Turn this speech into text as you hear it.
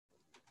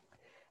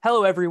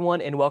Hello,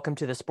 everyone, and welcome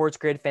to the Sports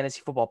Grid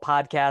Fantasy Football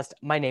Podcast.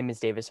 My name is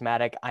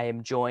Mattek. I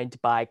am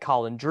joined by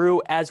Colin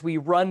Drew as we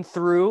run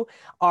through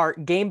our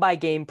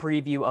game-by-game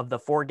preview of the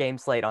four-game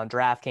slate on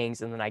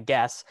DraftKings, and then I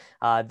guess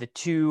the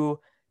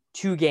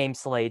two-game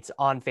slates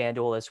on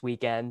FanDuel this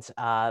weekend.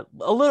 A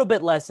little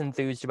bit less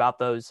enthused about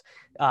those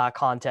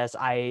contests.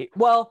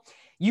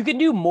 You can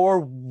do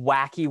more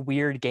wacky,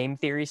 weird game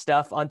theory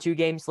stuff on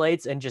two-game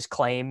slates and just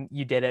claim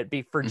you did it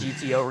for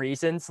GTO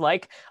reasons.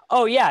 Like,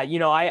 oh yeah,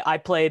 I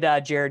played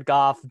Jared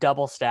Goff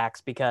double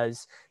stacks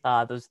because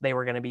they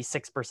were going to be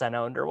 6%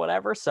 owned or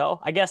whatever. So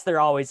I guess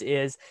there always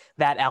is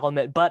that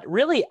element. But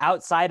really,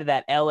 outside of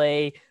that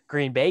LA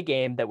Green Bay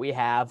game that we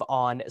have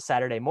on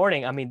Saturday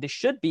morning, I mean, this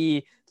should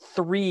be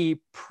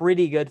three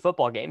pretty good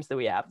football games that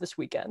we have this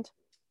weekend.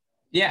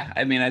 Yeah,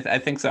 I mean, I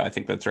think so. I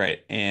think that's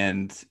right.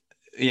 And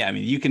yeah, I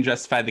mean, you can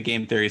justify the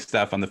game theory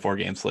stuff on the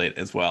four-game slate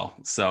as well.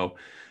 So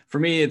for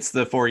me, it's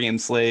the four-game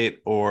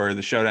slate or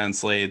the showdown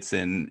slates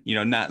and,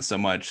 not so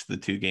much the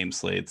two-game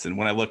slates. And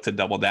when I look to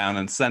double down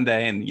on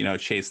Sunday and,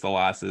 chase the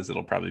losses,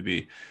 it'll probably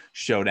be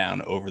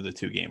showdown over the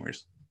two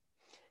gamers.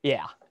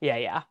 Yeah.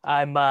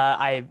 I'm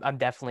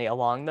definitely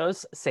along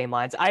those same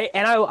lines.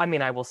 I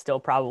mean, I will still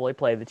probably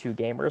play the two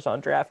gamers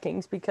on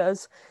DraftKings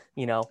because,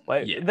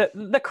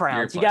 the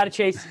crowns. You got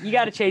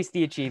to chase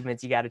the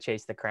achievements. You got to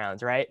chase the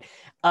crowns, right?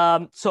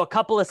 So a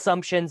couple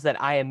assumptions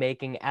that I am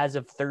making as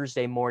of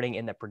Thursday morning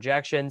in the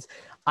projections.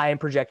 I am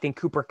projecting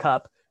Cooper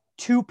Kupp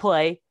to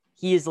play.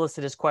 He is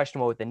listed as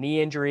questionable with a knee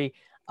injury.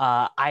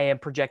 I am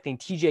projecting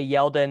TJ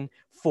Yeldon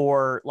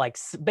for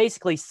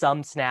basically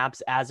some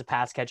snaps as a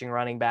pass catching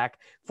running back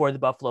for the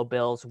Buffalo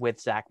Bills with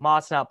Zach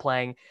Moss not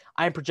playing.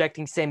 I'm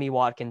projecting Sammy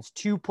Watkins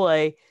to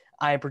play.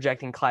 I am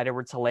projecting Clyde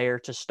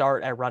Edwards-Helaire to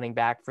start at running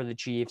back for the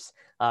Chiefs,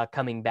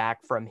 coming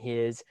back from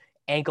his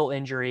ankle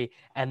injury,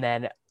 and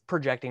then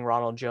projecting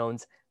Ronald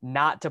Jones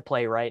not to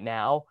play right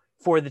now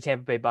for the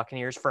Tampa Bay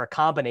Buccaneers for a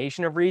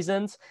combination of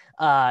reasons.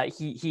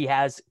 He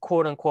has,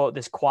 quote unquote,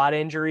 this quad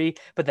injury,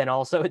 but then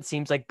also it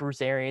seems like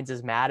Bruce Arians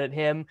is mad at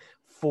him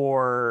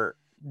for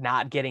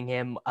not getting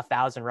him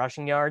 1,000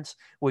 rushing yards,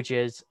 which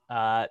is,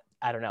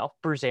 I don't know.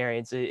 Bruce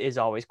Arians is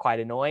always quite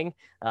annoying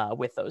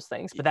with those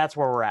things, but that's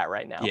where we're at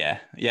right now. Yeah.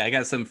 I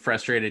got some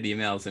frustrated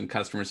emails in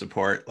customer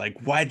support. Like,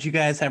 why'd you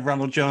guys have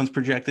Ronald Jones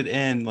projected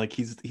in? Like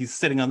he's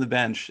sitting on the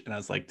bench. And I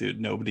was like,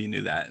 dude, nobody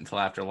knew that until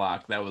after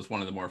lock. That was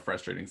one of the more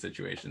frustrating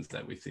situations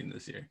that we've seen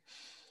this year.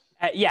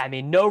 Yeah. I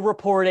mean, no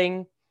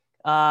reporting,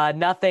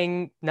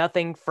 nothing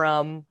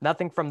from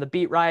the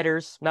beat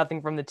writers,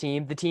 nothing from the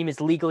team. The team is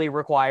legally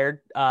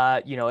required,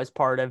 as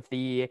part of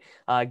the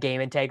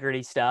game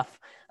integrity stuff,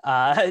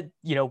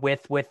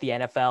 with the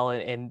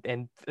NFL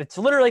and it's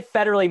literally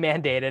federally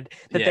mandated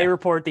that they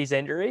report these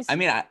injuries. I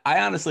mean, I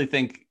honestly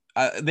think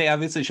they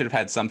obviously should have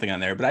had something on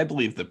there, but I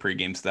believe the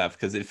pregame stuff,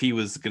 because if he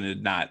was going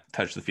to not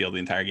touch the field the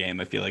entire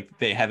game, I feel like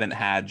they haven't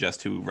had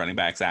just two running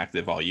backs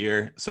active all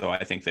year. So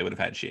I think they would have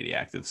had Shady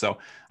active. So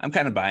I'm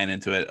kind of buying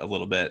into it a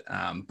little bit,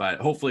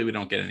 but hopefully we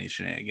don't get any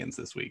shenanigans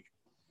this week.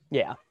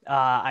 Yeah,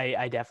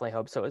 I definitely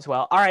hope so as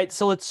well. All right,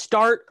 so let's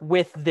start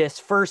with this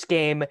first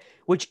game,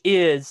 which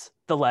is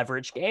the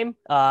leverage game.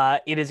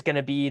 It is going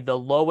to be the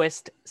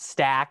lowest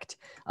stacked.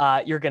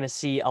 You're going to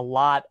see a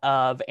lot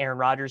of Aaron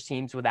Rodgers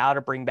teams without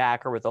a bring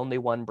back or with only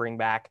one bring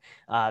back,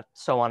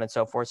 so on and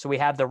so forth. So we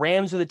have the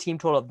Rams with a team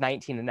total of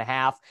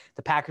 19.5,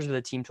 the Packers with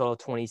a team total of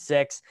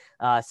 26.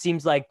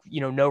 Seems like,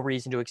 no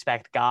reason to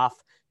expect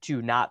Goff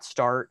to not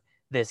start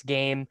this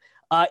game.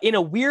 In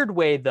a weird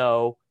way,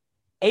 though,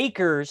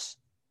 Akers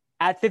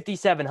at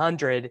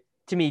 5,700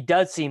 to me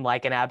does seem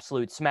like an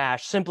absolute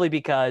smash, simply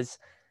because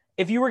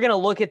if you were going to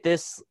look at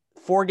this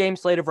four-game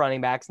slate of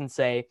running backs and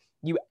say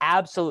you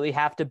absolutely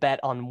have to bet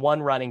on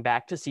one running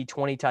back to see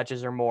 20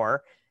 touches or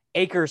more,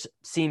 Akers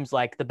seems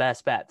like the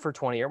best bet for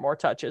 20 or more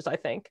touches, I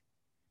think.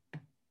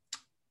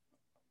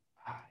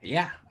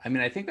 Yeah, I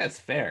mean, I think that's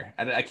fair.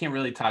 I can't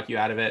really talk you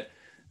out of it.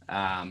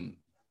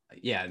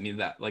 Yeah, I mean,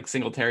 that like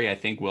Singletary, I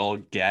think will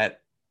get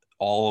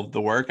all of the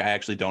work. I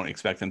actually don't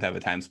expect them to have a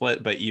time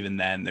split, but even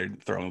then they're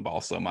throwing the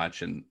ball so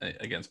much, and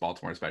against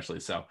Baltimore especially.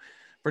 So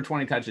for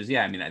 20 touches,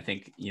 yeah, I mean, I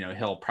think,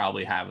 he'll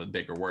probably have a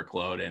bigger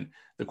workload. And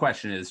the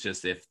question is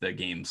just if the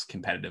game's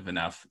competitive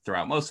enough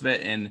throughout most of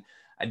it. And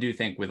I do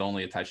think with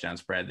only a touchdown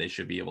spread, they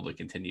should be able to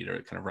continue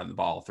to kind of run the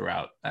ball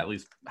throughout at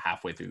least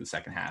halfway through the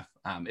second half.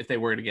 If they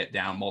were to get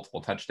down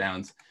multiple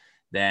touchdowns,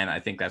 then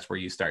I think that's where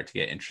you start to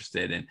get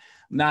interested in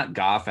not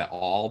Goff at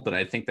all, but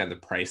I think that the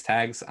price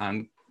tags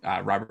on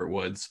Robert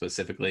Woods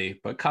specifically,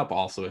 but Kupp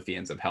also, if he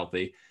ends up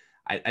healthy,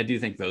 I do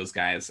think those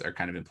guys are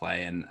kind of in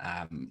play. And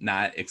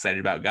not excited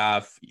about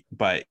Goff,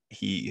 but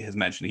he has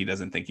mentioned he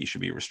doesn't think he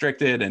should be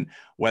restricted. And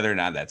whether or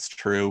not that's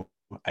true,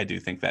 I do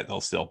think that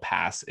they'll still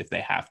pass if they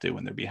have to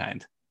when they're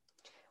behind.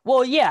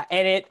 Well, yeah.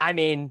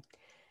 And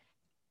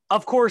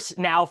of course,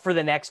 now for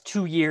the next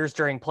 2 years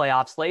during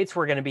playoff slates,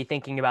 we're going to be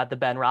thinking about the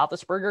Ben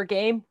Roethlisberger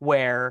game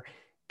where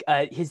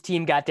his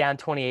team got down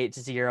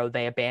 28-0.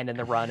 They abandoned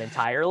the run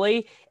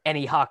entirely, and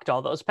he hucked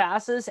all those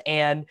passes.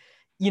 And,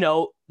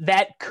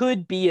 that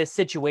could be a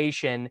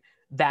situation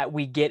that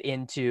we get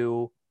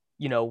into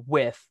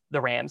with the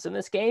Rams in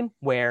this game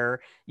where,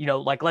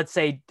 like let's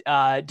say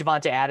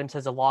Devonta Adams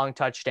has a long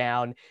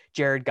touchdown,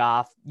 Jared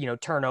Goff,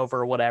 turnover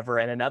or whatever,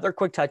 and another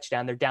quick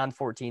touchdown. They're down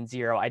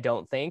 14-0. I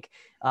don't think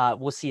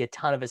we'll see a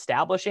ton of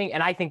establishing.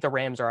 And I think the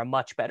Rams are a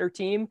much better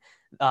team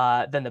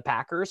than the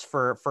Packers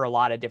for a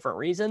lot of different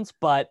reasons.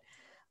 But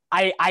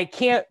I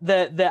can't,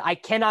 I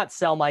cannot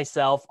sell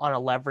myself on a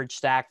leverage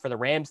stack for the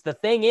Rams. The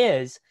thing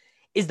is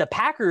the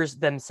Packers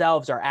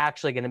themselves are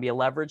actually going to be a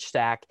leverage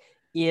stack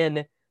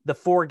in the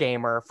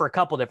 4-gamer for a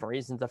couple different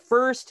reasons. The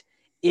first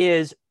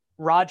is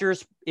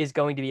Rodgers is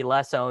going to be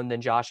less owned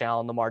than Josh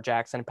Allen, Lamar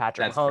Jackson, and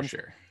Patrick Mahomes. For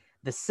sure.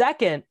 The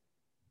second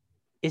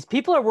is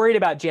people are worried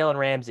about Jalen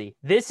Ramsey.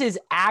 This is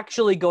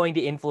actually going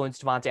to influence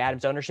Devonta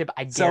Adams' ownership.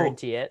 I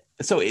guarantee it.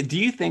 So do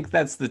you think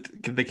that's the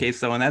case,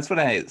 though? And that's what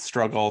I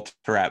struggle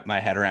to wrap my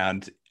head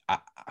around.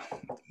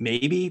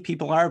 Maybe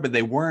people are, but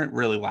they weren't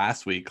really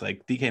last week.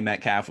 Like DK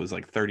Metcalf was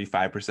like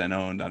 35%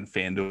 owned on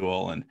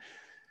FanDuel. And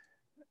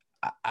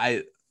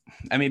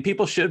I mean,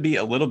 people should be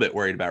a little bit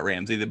worried about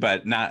Ramsey,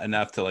 but not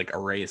enough to like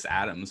erase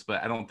Adams.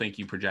 But I don't think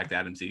you project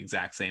Adams the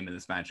exact same in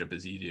this matchup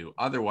as you do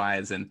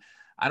otherwise. And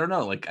I don't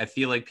know, like I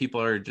feel like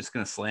people are just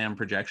going to slam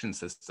projection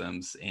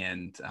systems,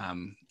 and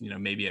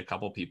maybe a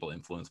couple people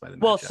influenced by the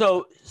matchup.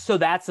 Well, so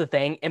that's the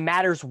thing. It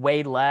matters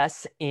way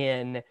less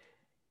in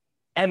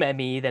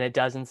MME than it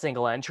does in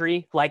single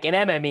entry. Like in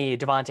MME,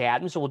 Devonta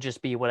Adams will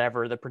just be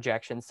whatever the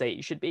projections say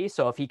he should be.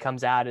 So if he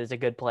comes out as a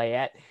good play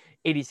at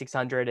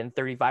 8,600 and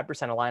 35%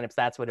 of lineups,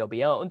 that's what he'll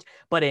be owned.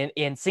 But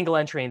in single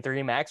entry and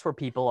 3 max, where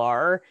people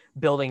are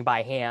building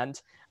by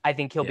hand, I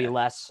think he'll be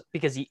less,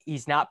 because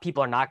he's not,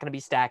 people are not going to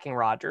be stacking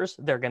Rodgers.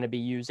 They're going to be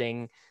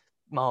using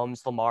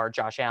Mahomes, Lamar,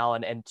 Josh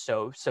Allen, and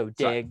so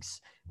Diggs,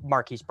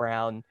 Marquise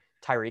Brown,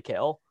 Tyreek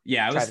Hill.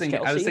 Yeah, I was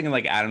thinking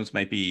like Adams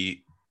might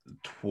be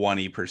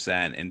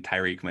 20% and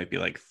Tyreek might be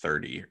like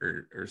 30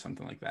 or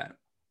something like that.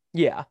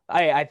 Yeah,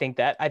 I think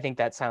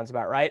that sounds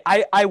about right.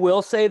 I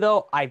will say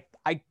though, I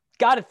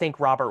got to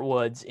think Robert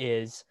Woods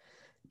is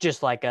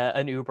just like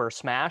an Uber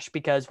smash,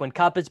 because when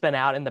Kupp has been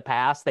out in the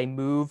past, they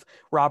move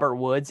Robert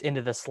Woods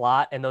into the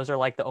slot, and those are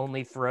like the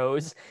only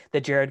throws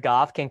that Jared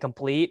Goff can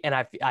complete. And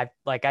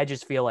I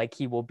just feel like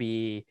he will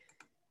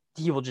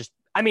just,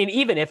 I mean,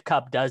 even if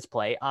Kupp does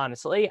play,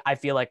 honestly, I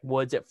feel like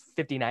Woods at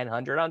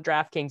 5,900 on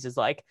DraftKings is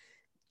like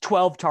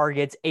 12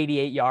 targets,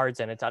 88 yards,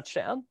 and a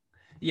touchdown.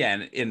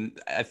 Yeah,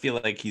 and I feel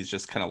like he's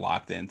just kind of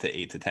locked into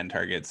 8 to 10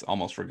 targets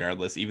almost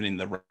regardless, even in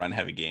the run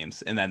heavy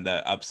games. And then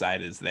the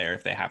upside is there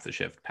if they have to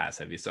shift pass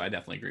heavy. So I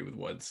definitely agree with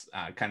Woods.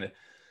 Kind of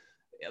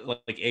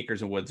like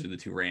Akers and Woods are the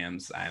 2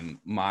 Rams I'm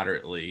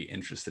moderately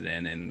interested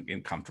in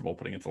and comfortable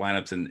putting into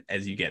lineups. And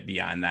as you get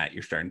beyond that,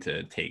 you're starting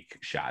to take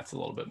shots a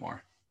little bit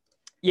more.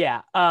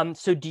 Yeah.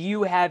 So do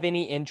you have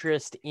any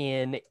interest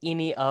in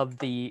any of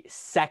the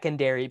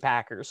secondary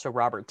Packers? So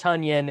Robert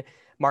Tonyan,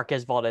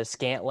 Marquez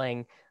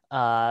Valdez-Scantling,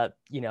 Alan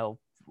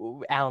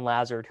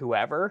Lazard,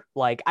 whoever.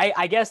 Like,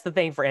 I guess the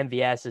thing for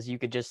MVS is you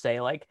could just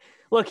say, like,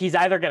 look, he's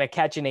either going to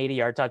catch an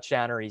 80-yard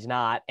touchdown or he's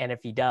not. And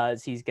if he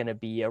does, he's going to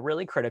be a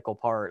really critical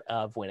part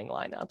of winning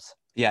lineups.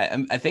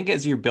 Yeah, I think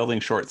as you're building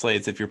short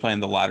slates, if you're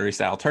playing the lottery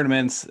style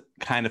tournaments,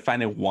 kind of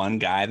finding one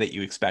guy that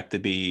you expect to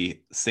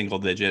be single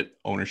digit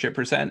ownership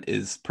percent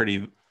is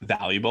pretty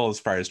valuable as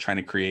far as trying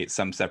to create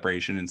some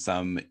separation and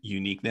some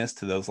uniqueness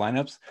to those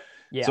lineups.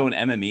 Yeah. So in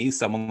MME,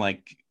 someone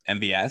like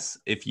MVS,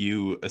 if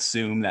you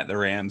assume that the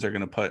Rams are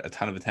going to put a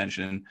ton of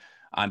attention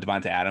on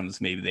Devonta Adams,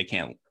 maybe they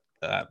can't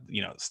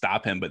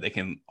stop him, but they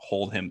can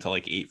hold him to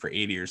like 8 for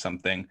 80 or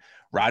something.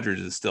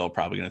 Rodgers is still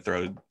probably going to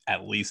throw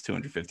at least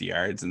 250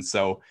 yards. And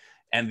so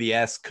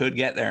MVS could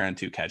get there on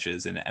 2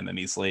 catches in an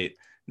MME slate.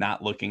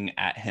 Not looking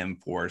at him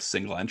for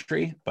single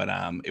entry, but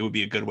it would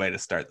be a good way to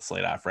start the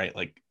slate off, right?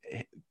 Like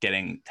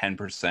getting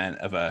 10%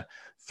 of a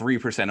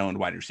 3% owned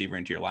wide receiver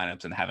into your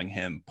lineups and having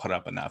him put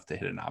up enough to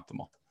hit an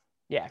optimal.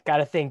 Yeah, got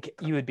to think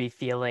you would be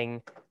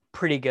feeling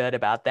pretty good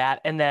about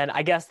that. And then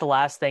I guess the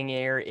last thing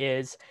here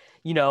is,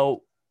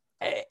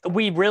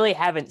 we really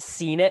haven't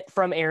seen it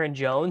from Aaron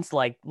Jones,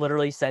 like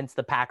literally since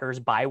the Packers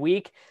bye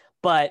week,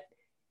 but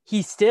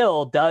he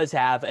still does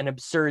have an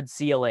absurd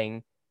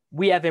ceiling.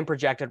 We have him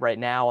projected right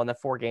now on the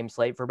 4-game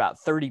slate for about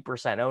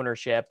 30%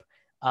 ownership.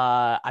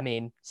 I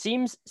mean,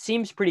 seems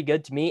pretty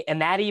good to me.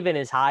 And that even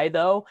is high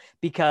though,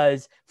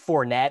 because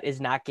Fournette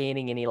is not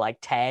gaining any like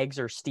tags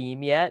or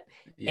steam yet.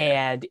 Yeah.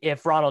 And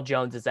if Ronald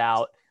Jones is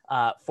out,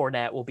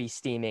 Fournette will be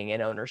steaming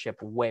in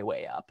ownership way,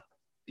 way up.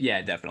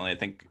 Yeah, definitely. I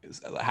think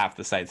half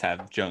the sites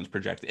have Jones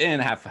projected in,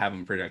 half have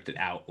him projected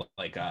out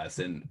like us.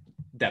 And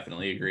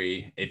definitely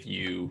agree. If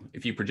you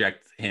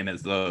project him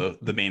as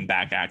the main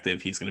back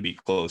active, he's going to be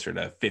closer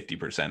to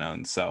 50%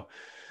 owned. So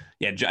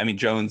yeah, I mean,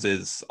 Jones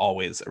is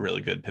always a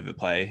really good pivot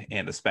play,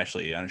 and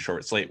especially on a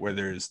short slate where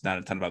there's not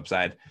a ton of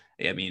upside.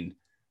 I mean,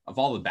 of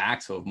all the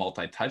backs who have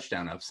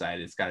multi-touchdown upside,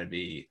 it's got to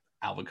be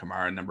Alvin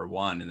Kamara number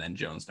 1 and then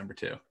Jones number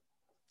 2.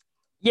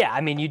 Yeah,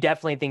 I mean, you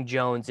definitely think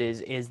Jones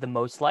is the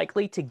most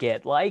likely to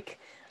get like,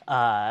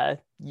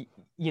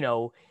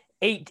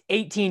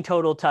 18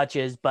 total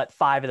touches, but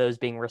 5 of those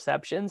being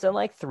receptions and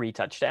like 3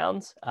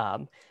 touchdowns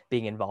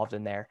being involved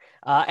in there.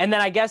 And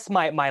then I guess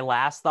my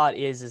last thought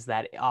is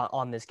that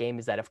on this game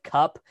is that if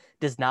Kupp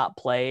does not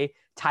play,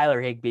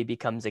 Tyler Higbee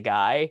becomes a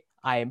guy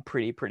I am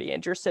pretty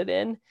interested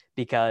in,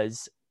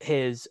 because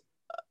his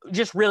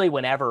just really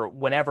whenever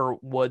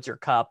Woods or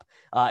Kupp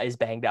is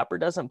banged up or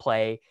doesn't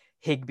play,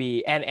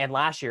 Higbee, and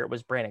last year it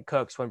was Brandon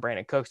Cooks. When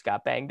Brandon Cooks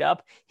got banged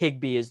up,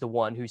 Higbee is the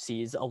one who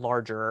sees a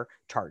larger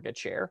target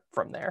share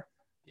from there.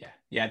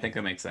 Yeah, I think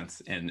that makes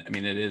sense. And I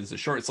mean, it is a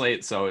short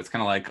slate, so it's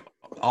kind of like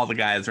all the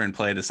guys are in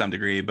play to some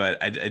degree,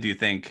 but I do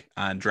think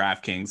on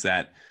DraftKings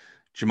that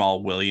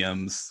Jamal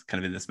Williams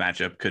kind of in this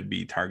matchup could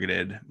be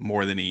targeted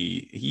more than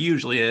he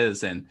usually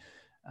is. And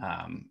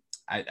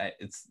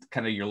it's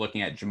kind of, you're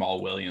looking at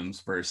Jamal Williams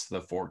versus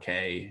the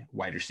 4K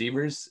wide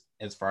receivers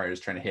as far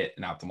as trying to hit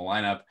an optimal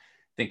lineup.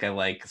 I think I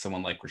like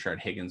someone like Rashard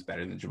Higgins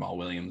better than Jamal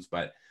Williams,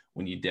 but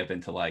when you dip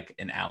into like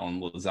an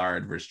Allen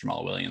Lazard versus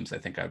Jamal Williams, I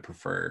think I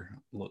prefer,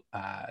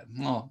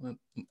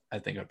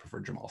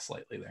 Jamal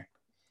slightly there.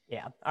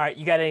 Yeah. All right.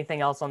 You got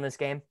anything else on this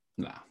game?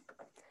 No.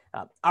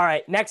 All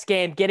right. Next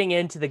game, getting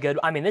into the good.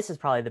 I mean, this is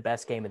probably the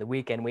best game of the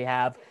weekend. We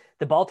have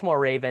the Baltimore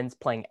Ravens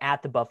playing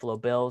at the Buffalo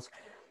Bills.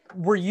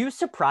 Were you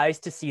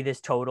surprised to see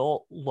this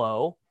total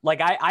low?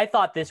 Like I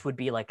thought this would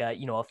be like a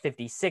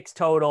 56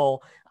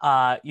 total,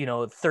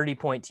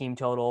 30-point team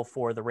total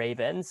for the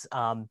Ravens.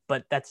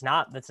 But that's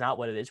not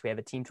what it is. We have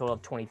a team total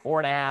of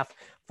 24.5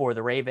 for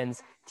the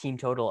Ravens, team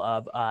total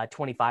of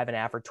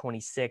 25.5 or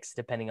 26,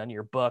 depending on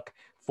your book,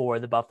 for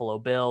the Buffalo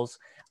Bills.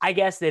 I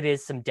guess it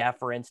is some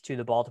deference to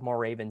the Baltimore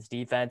Ravens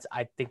defense.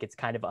 I think it's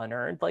kind of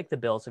unearned. Like the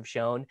Bills have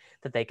shown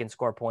that they can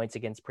score points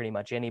against pretty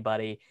much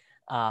anybody.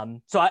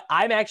 So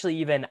I'm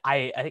actually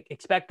I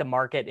expect the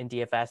market in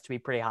DFS to be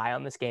pretty high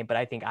on this game, but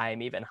I think I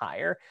am even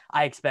higher.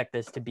 I expect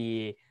this to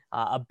be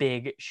a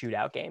big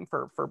shootout game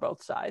for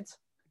both sides.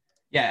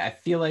 Yeah, I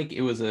feel like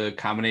it was a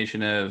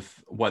combination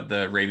of what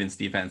the Ravens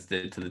defense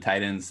did to the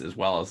Titans, as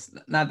well as,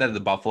 not that the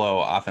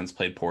Buffalo offense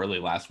played poorly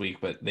last week,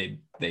 but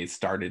they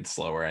started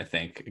slower, I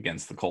think,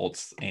 against the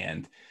Colts.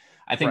 And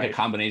I think a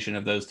combination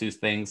of those two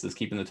things is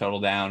keeping the total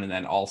down. And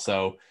then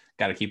also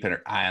got to keep an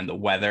eye on the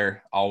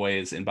weather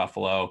always in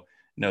Buffalo.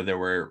 No, there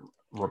were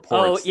reports.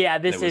 Oh yeah,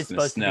 this is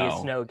supposed to be a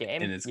snow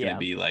game, and it's going to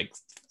be like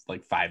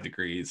 5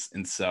 degrees,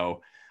 and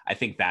so I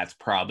think that's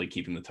probably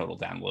keeping the total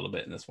down a little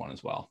bit in this one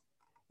as well.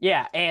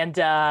 Yeah, and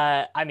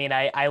I mean,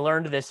 I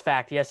learned this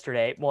fact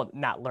yesterday. Well,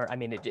 not learn. I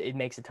mean, it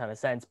makes a ton of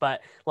sense.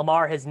 But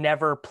Lamar has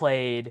never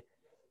played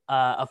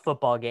a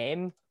football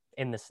game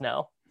in the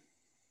snow,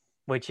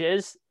 which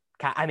is,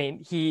 I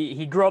mean,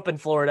 he grew up in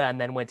Florida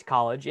and then went to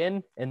college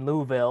in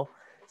Louisville.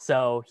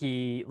 So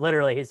he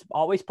literally has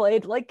always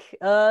played like,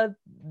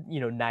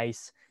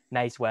 nice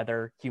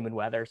weather, humid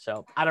weather.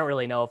 So I don't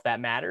really know if that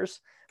matters,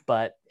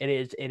 but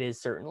it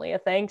is certainly a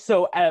thing.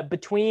 So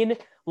between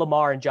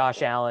Lamar and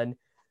Josh Allen,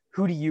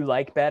 who do you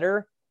like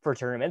better for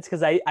tournaments?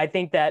 Because I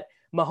think that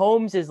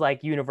Mahomes is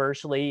like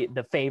universally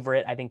the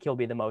favorite. I think he'll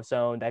be the most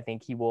owned. I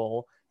think he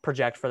will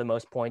project for the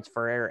most points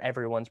for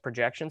everyone's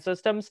projection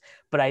systems.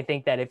 But I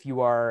think that if you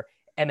are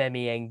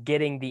MMEing,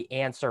 getting the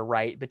answer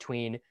right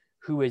between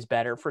who is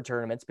better for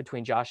tournaments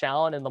between Josh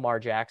Allen and Lamar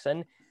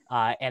Jackson,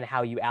 and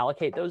how you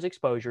allocate those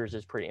exposures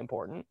is pretty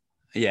important.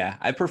 Yeah,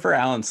 I prefer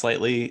Allen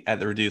slightly at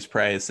the reduced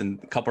price, and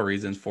a couple of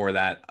reasons for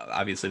that.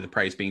 Obviously, the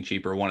price being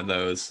cheaper, one of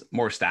those,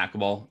 more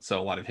stackable. So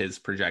a lot of his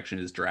projection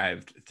is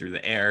derived through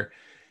the air.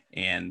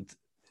 And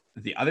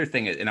the other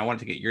thing, and I wanted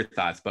to get your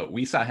thoughts, but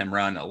we saw him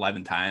run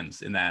 11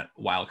 times in that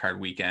wild card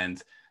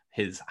weekend,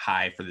 his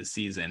high for the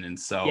season. And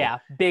so yeah,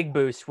 big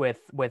boost with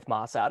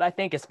Moss out, I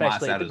think,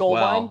 especially at the goal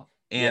line.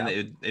 And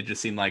it just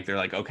seemed like they're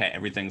like, okay,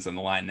 everything's on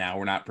the line now.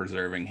 We're not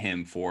preserving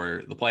him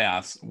for the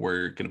playoffs.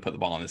 We're going to put the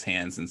ball in his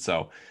hands. And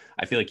so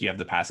I feel like you have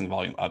the passing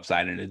volume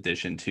upside in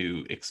addition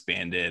to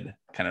expanded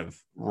kind of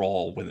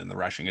role within the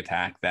rushing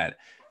attack that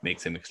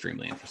makes him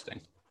extremely interesting.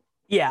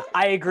 Yeah,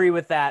 I agree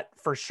with that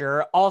for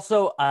sure.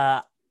 Also,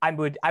 I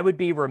would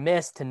be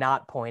remiss to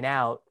not point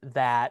out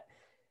that,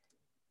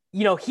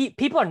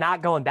 people are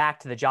not going back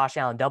to the Josh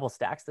Allen double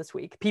stacks this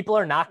week. People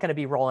are not going to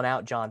be rolling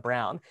out John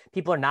Brown.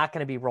 People are not going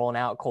to be rolling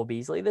out Cole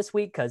Beasley this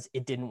week because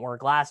it didn't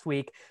work last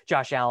week.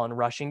 Josh Allen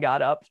rushing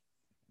got up.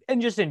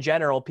 And just in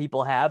general,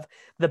 people have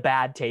the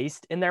bad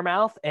taste in their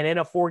mouth. And in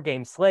a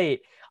 4-game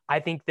slate,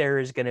 I think there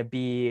is going to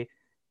be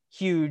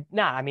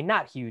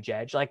not huge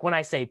edge. Like when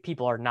I say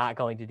people are not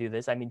going to do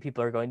this, I mean,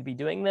 people are going to be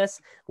doing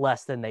this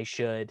less than they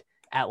should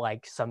at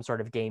like some sort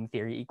of game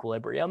theory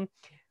equilibrium.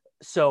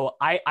 So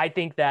I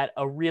think that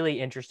a really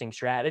interesting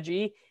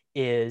strategy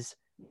is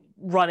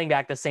running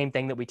back the same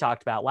thing that we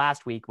talked about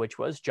last week, which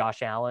was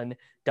Josh Allen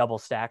double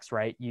stacks,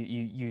 right? You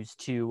use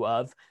 2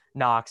 of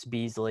Knox,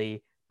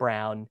 Beasley,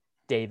 Brown,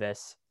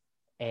 Davis,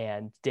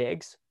 and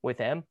Diggs with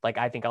him. Like,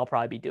 I think I'll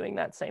probably be doing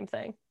that same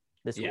thing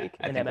this week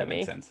in MME. That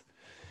makes sense.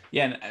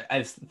 Yeah,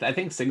 and I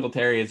think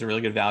Singletary is a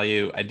really good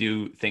value. I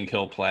do think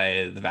he'll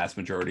play the vast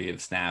majority of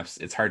snaps.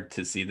 It's hard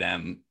to see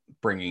them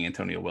bringing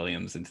Antonio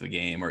Williams into the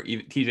game, or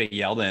even TJ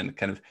Yeldon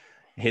kind of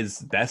his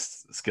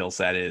best skill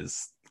set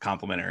is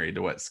complementary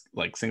to what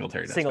like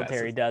Singletary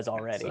does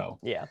already. So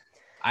yeah,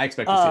 I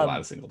expect to see a lot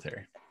of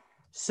Singletary.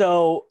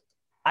 So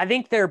I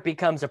think there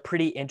becomes a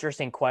pretty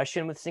interesting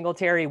question with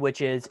Singletary,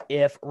 which is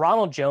if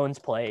Ronald Jones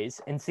plays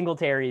and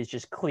Singletary is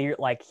just clear,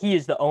 like he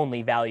is the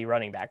only value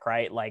running back,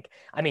 right? Like,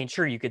 I mean,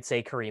 sure, you could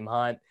say Kareem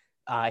Hunt,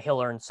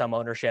 he'll earn some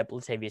ownership.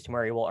 Latavius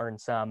Murray will earn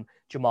some.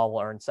 Jamal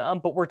will earn some.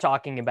 But we're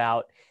talking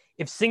about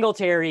if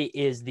Singletary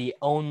is the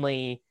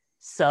only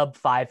sub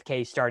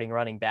 5K starting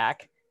running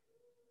back,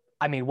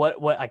 I mean,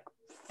 what like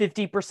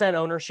 50%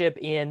 ownership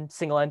in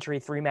single entry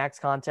 3 max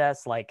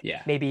contests, like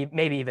maybe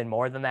even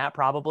more than that,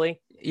 probably.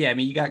 Yeah, I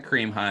mean, you got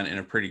Kareem Hunt in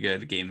a pretty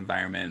good game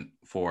environment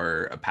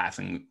for a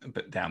passing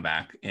down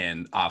back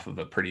and off of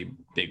a pretty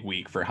big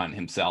week for Hunt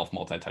himself,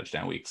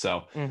 multi-touchdown week.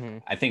 So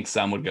I think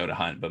some would go to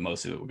Hunt, but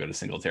most of it would go to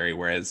Singletary.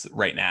 Whereas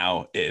right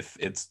now, if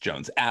it's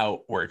Jones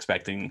out, we're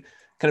expecting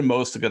kind of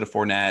most to go to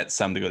Fournette,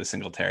 some to go to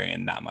Singletary,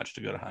 and not much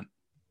to go to Hunt.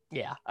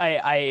 Yeah,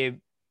 I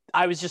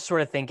was just sort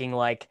of thinking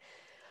like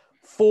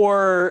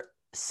for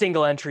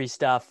single entry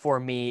stuff for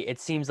me, it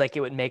seems like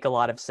it would make a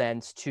lot of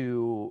sense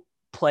to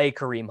play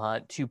Kareem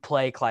Hunt, to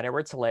play Clyde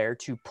Edwards-Helaire,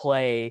 to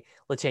play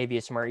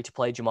Latavius Murray, to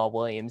play Jamal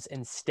Williams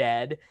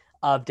instead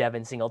of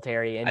Devin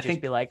Singletary,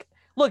 and be like,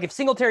 look, if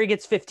Singletary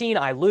gets 15,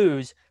 I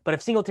lose, but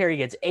if Singletary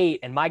gets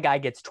 8 and my guy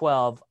gets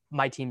 12,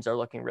 my teams are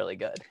looking really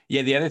good.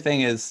 Yeah, the other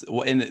thing is,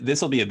 and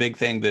this will be a big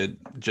thing that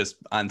just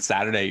on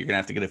Saturday, you're going to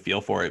have to get a feel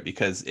for it,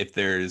 because if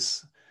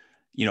there's,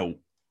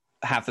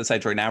 half the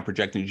sites right now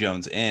projecting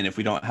Jones in, if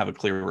we don't have a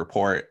clear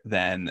report,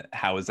 then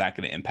how is that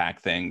going to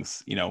impact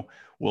things?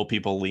 Will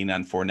people lean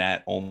on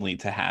Fournette only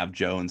to have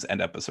Jones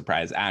end up a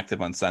surprise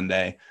active on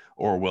Sunday,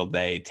 or will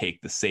they take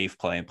the safe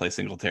play and play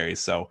Singletary?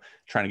 So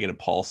trying to get a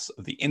pulse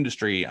of the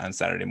industry on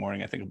Saturday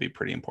morning, I think will be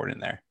pretty important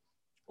there.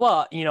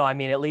 Well, I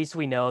mean, at least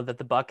we know that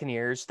the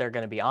Buccaneers, they're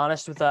going to be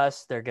honest with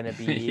us. They're going to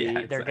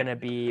be, they're going to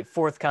be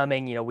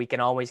forthcoming. We can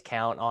always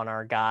count on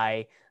our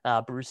guy,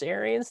 Bruce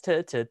Arians,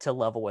 to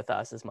level with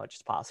us as much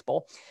as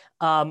possible.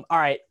 All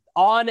right.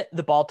 On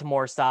the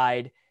Baltimore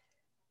side,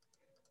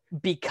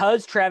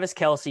 because Travis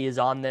Kelce is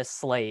on this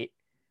slate,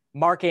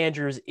 Mark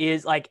Andrews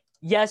is like,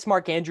 yes,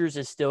 Mark Andrews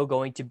is still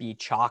going to be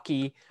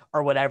chalky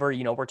or whatever.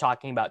 We're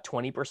talking about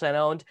 20%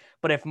 owned.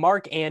 But if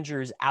Mark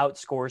Andrews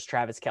outscores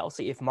Travis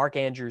Kelce, if Mark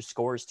Andrews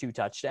scores 2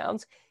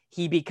 touchdowns,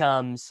 he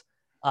becomes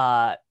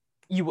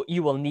you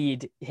will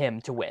need him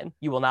to win.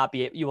 You will not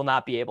be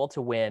able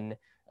to win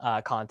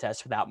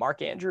contests without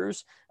Mark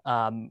Andrews.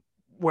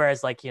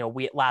 Whereas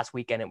last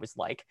weekend it was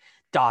like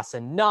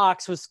Dawson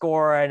Knox was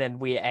scoring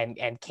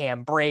and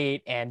Cam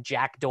Brate and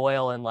Jack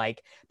Doyle, and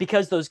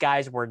because those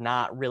guys were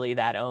not really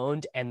that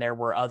owned and there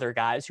were other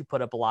guys who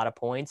put up a lot of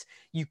points,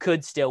 you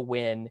could still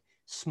win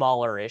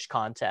smaller-ish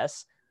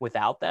contests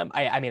without them.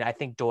 I mean, I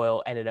think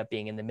Doyle ended up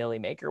being in the Millie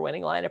Maker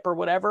winning lineup or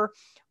whatever,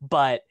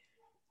 but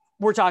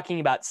we're talking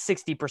about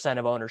 60%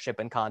 of ownership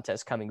in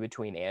contests coming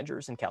between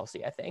Andrews and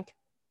Kelce, I think.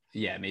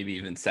 Yeah, maybe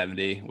even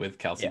 70 with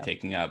Kelce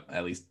taking up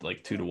at least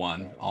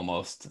 2-1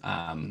 almost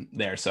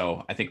there.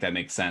 So I think that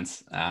makes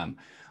sense.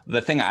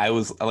 The thing I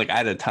was I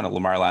had a ton of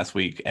Lamar last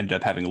week, ended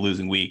up having a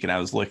losing week, and I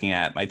was looking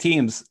at my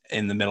teams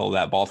in the middle of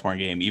that Baltimore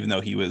game, even though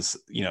he was,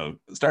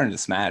 starting to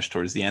smash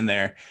towards the end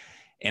there.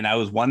 And I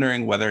was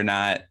wondering whether or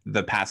not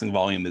the passing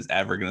volume is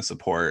ever going to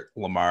support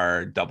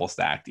Lamar double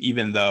stacked,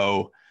 even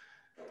though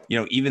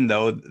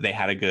they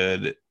had a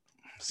good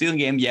ceiling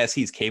game. Yes,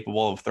 he's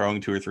capable of throwing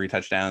 2 or 3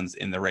 touchdowns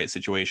in the right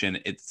situation.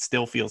 It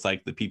still feels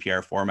like the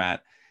PPR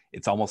format,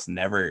 it's almost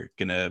never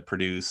going to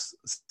produce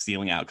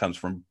ceiling outcomes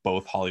from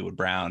both Hollywood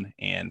Brown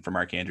and from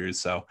Mark Andrews.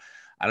 So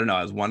I don't know.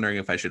 I was wondering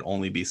if I should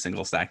only be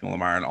single stacking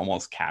Lamar and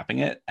almost capping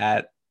it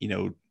at,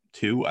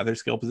 2 other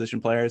skill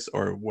position players,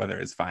 or whether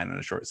it's fine on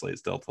a short slate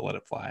still to let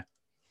it fly.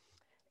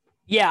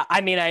 Yeah,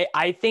 I mean,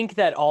 I think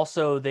that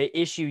also the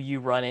issue you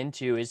run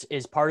into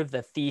is part of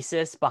the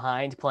thesis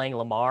behind playing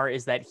Lamar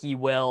is that he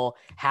will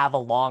have a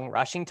long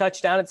rushing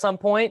touchdown at some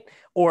point,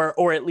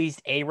 or at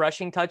least a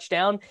rushing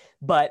touchdown.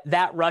 But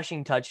that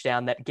rushing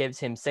touchdown that gives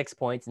him 6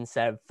 points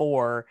instead of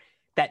 4,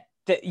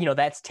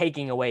 that's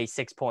taking away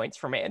 6 points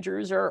from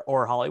Andrews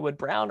or Hollywood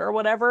Brown or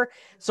whatever.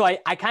 So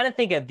I kind of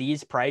think at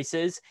these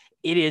prices,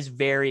 it is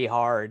very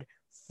hard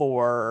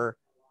for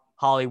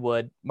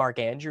Hollywood, Mark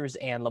Andrews,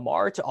 and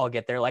Lamar to all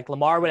get there. Like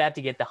Lamar would have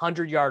to get the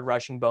 100-yard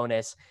rushing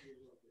bonus.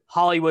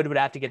 Hollywood would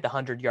have to get the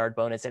 100-yard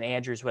bonus, and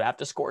Andrews would have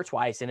to score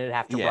twice, and it'd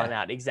have to run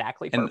out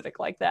exactly perfect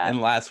like that.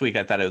 And last week,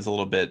 I thought it was a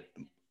little bit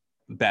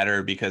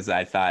better because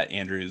I thought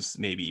Andrews,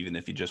 maybe even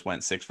if he just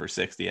went 6 for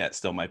 60, it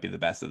still might be the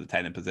best of the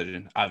tight end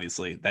position.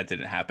 Obviously, that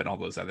didn't happen. All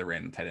those other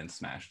random tight ends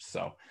smashed.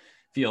 So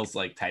feels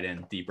like tight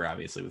end deeper,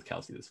 obviously, with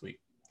Kelce this week.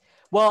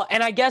 Well,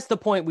 and I guess the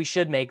point we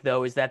should make,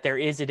 though, is that there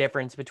is a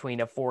difference between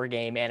a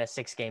 4-game and a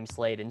 6-game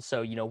slate. And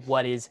so,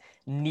 what is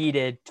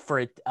needed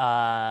for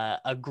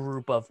a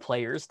group of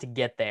players to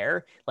get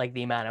there, like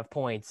the amount of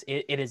points,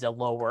 it is a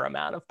lower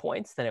amount of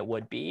points than it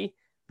would be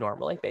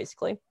normally,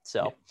 basically.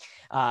 So,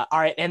 all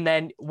right. And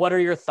then what are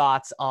your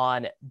thoughts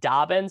on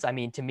Dobbins? I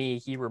mean, to me,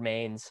 he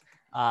remains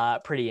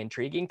pretty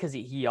intriguing because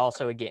he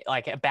also, again,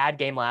 like a bad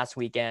game last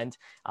weekend.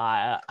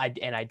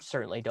 I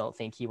certainly don't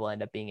think he will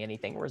end up being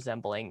anything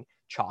resembling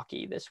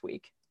chalky this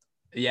week.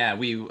 Yeah,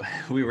 we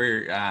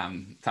were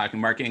talking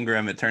Mark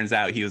Ingram. It turns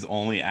out he was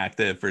only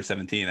active for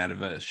 17 out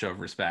of a show of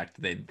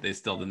respect. They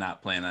still did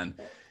not plan on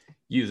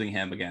using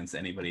him against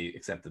anybody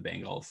except the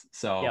Bengals.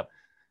 So yep.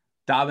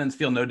 Dobbins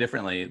feel no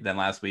differently than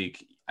last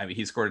week. I mean,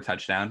 he scored a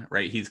touchdown,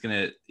 right? He's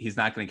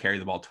not gonna carry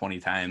the ball 20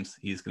 times.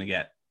 He's gonna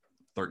get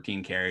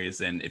 13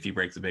 carries, and if he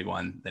breaks a big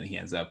one, then he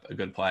ends up a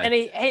good play.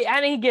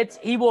 And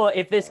he will,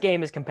 if this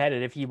game is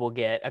competitive, he will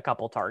get a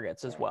couple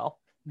targets as well.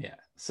 Yeah.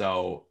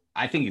 So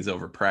I think he's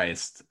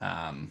overpriced.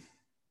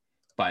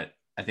 But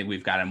I think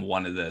we've got him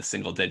one of the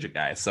single digit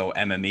guys. So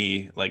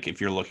MME, like if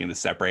you're looking to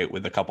separate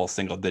with a couple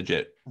single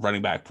digit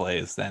running back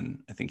plays, then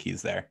I think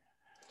he's there.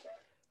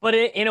 But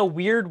in a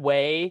weird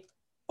way,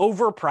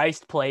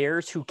 overpriced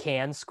players who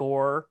can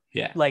score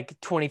like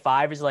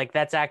 25 is like,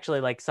 that's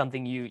actually like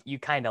something you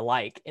kind of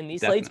like in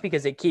these slates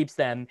because it keeps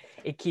them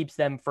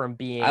from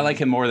being. I like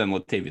him more than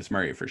Latavius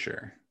Murray for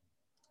sure.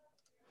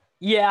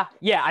 Yeah.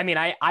 I mean,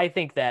 I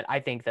think that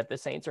the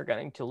Saints are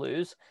going to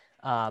lose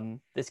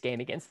this game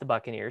against the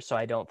Buccaneers, so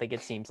I don't think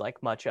it seems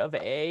like much of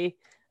a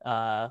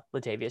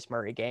Latavius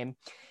Murray game.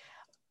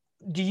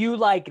 Do you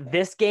like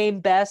this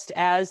game best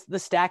as the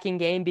stacking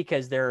game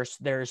because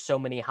there's so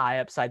many high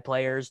upside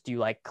players? Do you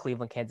like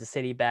Cleveland, Kansas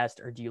City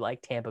best, or do you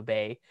like Tampa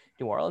Bay,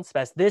 New Orleans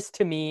best? This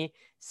to me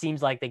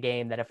seems like the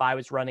game that if I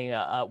was running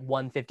a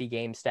 150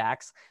 game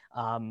stacks,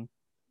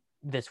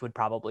 this would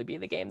probably be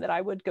the game that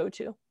I would go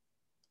to.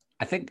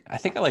 I think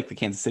I like the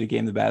Kansas City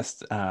game the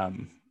best,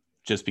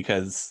 just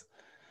because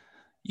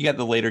you got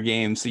the later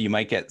game, so you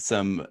might get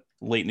some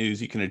late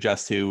news you can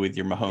adjust to with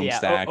your Mahomes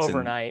stacks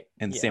overnight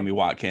and Sammy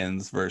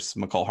Watkins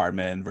versus McCall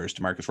Hardman versus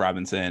Demarcus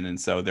Robinson. And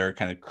so there are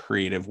kind of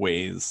creative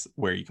ways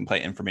where you can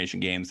play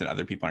information games and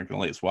other people aren't going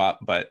to late swap,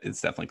 but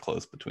it's definitely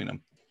close between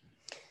them.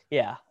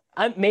 Yeah.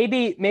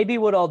 Maybe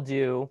what I'll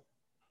do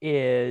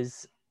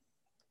is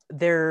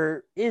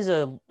there is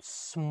a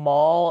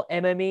small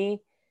MME.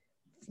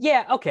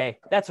 Yeah. Okay.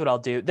 That's what I'll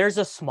do. There's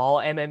a small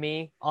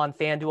MME on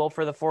FanDuel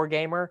for the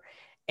 4-gamer,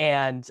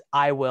 and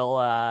I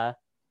will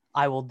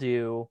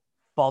do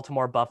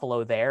Baltimore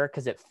Buffalo there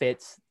because it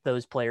fits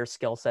those players'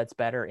 skill sets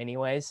better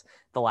anyways,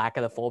 the lack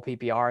of the full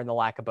PPR and the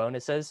lack of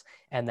bonuses.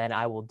 And then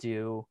I will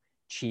do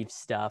Chiefs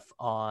stuff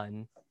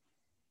on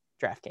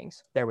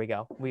DraftKings. There we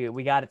go.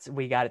 We got it.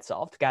 We got it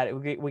solved.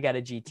 We got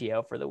a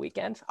GTO for the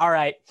weekend. All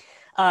right.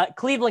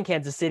 Cleveland,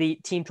 Kansas City,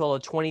 team total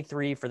of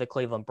 23 for the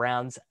Cleveland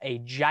Browns, a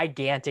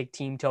gigantic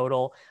team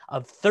total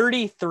of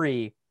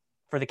 33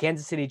 for the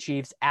Kansas City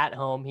Chiefs at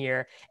home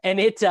here. And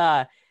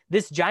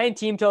this giant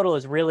team total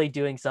is really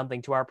doing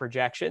something to our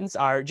projections.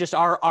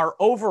 Our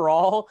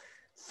overall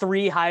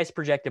 3 highest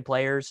projected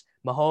players: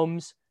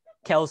 Mahomes,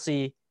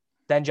 Kelsey,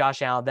 then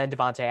Josh Allen, then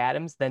Devontae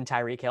Adams, then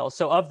Tyreek Hill.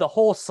 So of the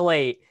whole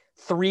slate,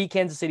 3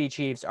 Kansas City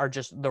Chiefs are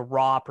just the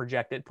raw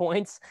projected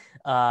points,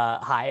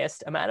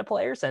 highest amount of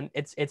players, and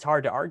it's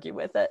hard to argue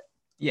with it.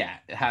 Yeah,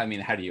 how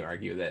do you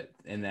argue with it?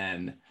 And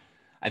then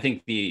I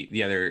think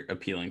the other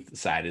appealing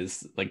side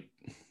is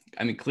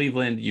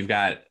Cleveland, you've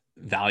got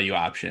value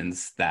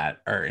options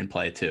that are in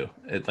play too.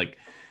 It's like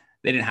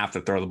they didn't have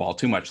to throw the ball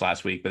too much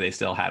last week, but they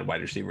still had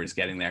wide receivers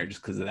getting there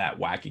just because of that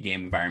wacky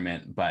game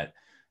environment. But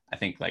I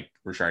think like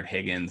Rashard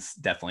Higgins,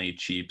 definitely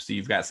cheap. So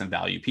you've got some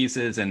value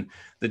pieces, and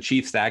the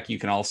Chief stack, you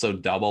can also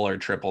double or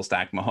triple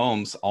stack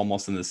Mahomes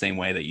almost in the same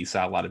way that you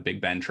saw a lot of Big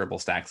Ben triple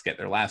stacks get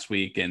there last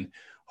week, and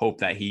hope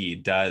that he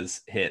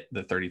does hit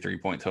the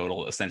 33-point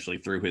total essentially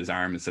through his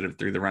arm instead of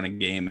through the running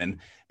game and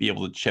be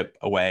able to chip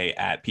away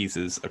at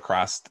pieces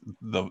across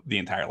the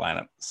entire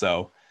lineup.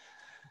 So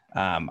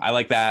I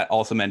like that.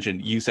 Also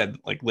mentioned, you said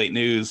like late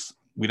news.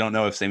 We don't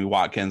know if Sammy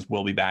Watkins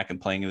will be back and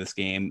playing in this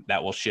game.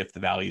 That will shift the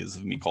values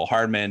of McCall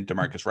Hardman,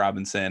 Demarcus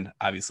Robinson,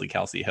 obviously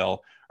Kelsey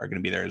Hill are going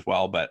to be there as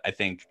well. But I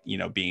think,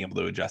 being able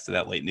to adjust to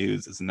that late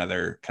news is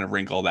another kind of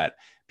wrinkle that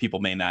people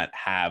may not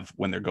have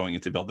when they're going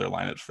in to build their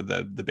lineups for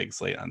the big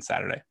slate on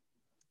Saturday.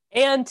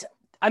 And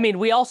I mean,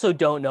 we also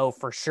don't know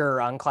for sure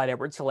on Clyde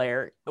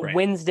Edwards-Helaire. Right.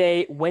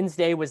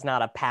 Wednesday was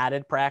not a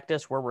padded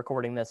practice. We're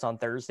recording this on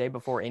Thursday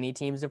before any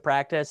teams have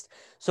practiced.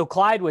 So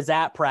Clyde was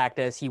at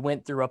practice. He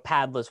went through a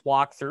padless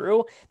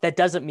walkthrough. That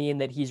doesn't mean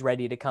that he's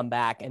ready to come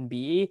back and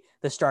be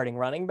the starting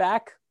running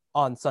back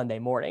on Sunday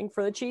morning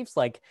for the Chiefs.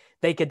 Like,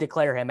 they could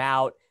declare him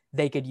out.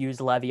 They could use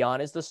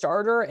Le'Veon as the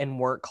starter and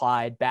work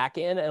Clyde back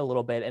in a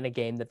little bit in a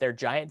game that they're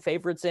giant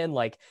favorites in.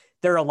 Like,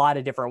 there are a lot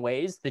of different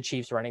ways the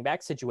Chiefs running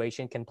back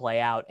situation can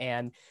play out.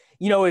 And,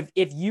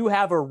 if you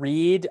have a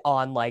read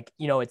on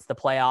it's the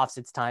playoffs,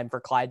 it's time for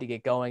Clyde to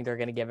get going, they're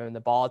going to give him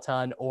the ball a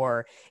ton,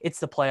 or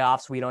it's the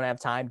playoffs, we don't have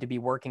time to be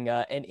working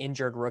an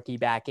injured rookie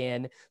back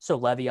in, so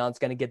Le'Veon's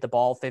going to get the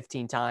ball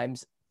 15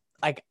 times.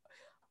 Like,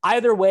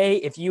 either way,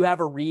 if you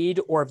have a read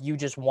or if you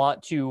just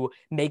want to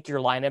make your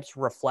lineups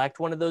reflect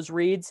one of those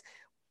reads,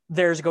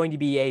 there's going to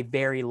be a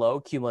very low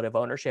cumulative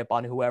ownership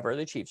on whoever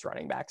the Chiefs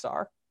running backs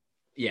are.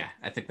 Yeah,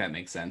 I think that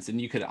makes sense. And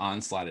you could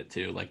onslaught it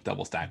too, like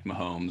double stack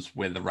Mahomes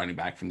with the running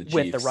back from the Chiefs.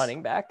 With the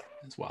running back.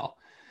 As well.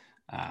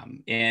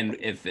 And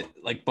if it,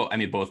 like,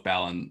 both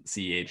Bell and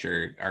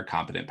CEH are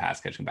competent pass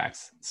catching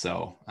backs.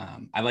 So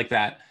I like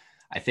that.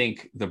 I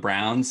think the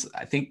Browns,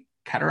 I think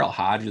Catterall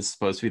Hodge is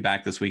supposed to be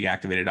back this week,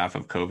 activated off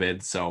of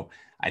COVID. So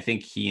I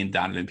think he and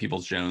Donovan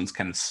Peoples-Jones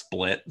kind of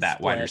split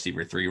that wide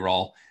receiver 3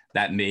 role.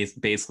 That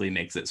basically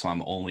makes it so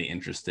I'm only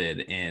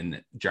interested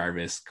in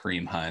Jarvis,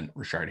 Kareem Hunt,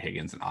 Rashard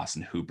Higgins, and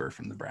Austin Hooper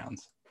from the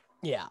Browns.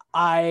 Yeah,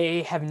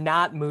 I have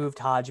not moved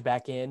Hodge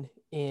back in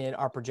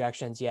our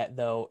projections yet,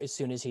 though. As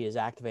soon as he is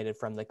activated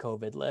from the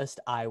COVID list,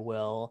 I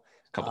will.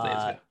 A couple days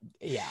ago.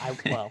 Yeah,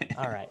 well,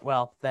 all right.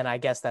 Well, then I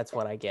guess that's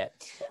what I get.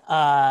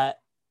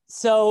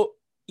 So,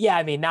 yeah,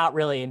 I mean, not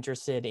really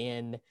interested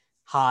in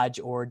Hodge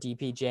or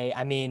DPJ.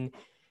 I mean,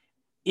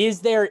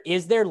 is there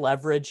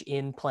leverage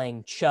in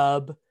playing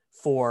Chubb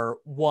for,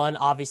 one,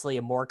 obviously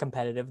a more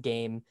competitive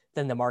game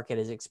than the market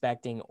is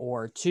expecting,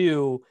 or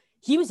two,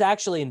 he was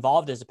actually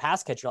involved as a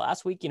pass catcher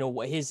last week. You know,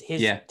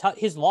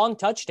 his long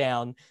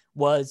touchdown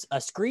was a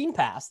screen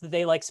pass that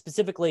they like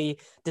specifically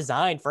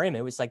designed for him.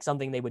 It was like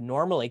something they would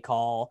normally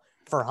call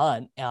for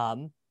Hunt.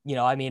 You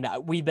know, I mean,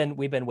 we've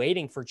been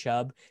waiting for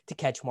Chubb to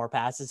catch more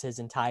passes his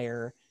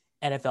entire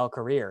NFL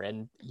career.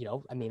 And, you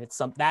know, I mean,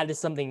 that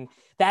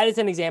is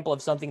an example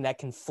of something that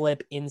can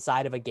flip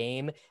inside of a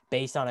game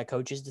based on a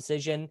coach's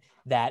decision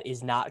that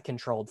is not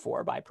controlled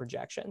for by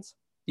projections.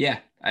 Yeah,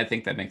 I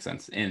think that makes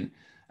sense. And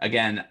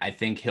again, I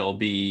think he'll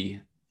be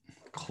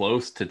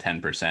close to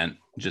 10%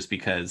 just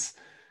because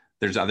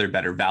there's other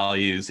better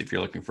values. If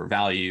you're looking for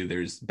value,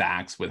 there's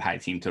backs with high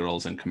team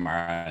totals and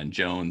Kamara and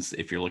Jones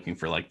if you're looking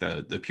for like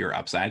the pure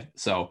upside.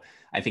 So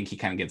I think he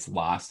kind of gets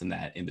lost in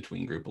that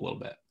in-between group a little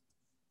bit.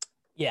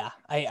 Yeah,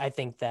 I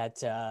think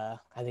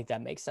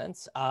that makes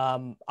sense.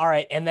 All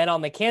right. And then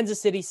on the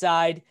Kansas City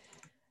side,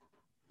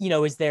 you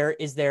know, is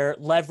there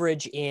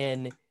leverage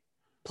in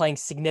playing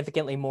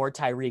significantly more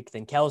Tyreek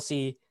than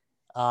Kelsey?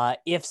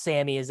 If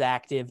Sammy is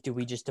active, do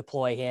we just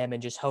deploy him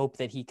and just hope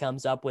that he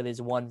comes up with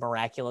his one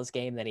miraculous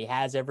game that he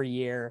has every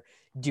year?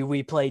 Do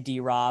we play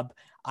D-Rob?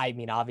 I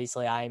mean,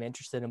 obviously I am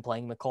interested in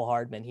playing McCole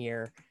Hardman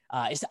here.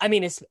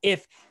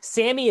 If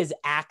Sammy is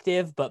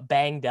active but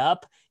banged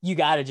up, you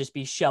got to just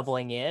be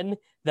shoveling in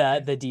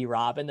the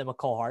D-Rob and the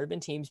McCole Hardman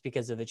teams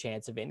because of the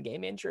chance of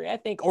in-game injury, I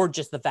think, or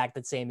just the fact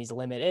that Sammy's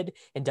limited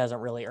and doesn't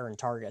really earn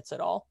targets at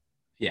all.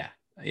 Yeah,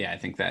 I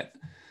think that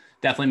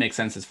definitely makes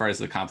sense as far as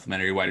the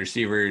complementary wide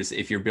receivers.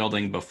 If you're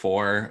building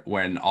before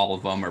when all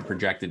of them are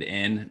projected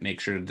in, make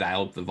sure to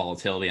dial up the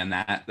volatility on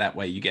that. That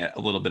way you get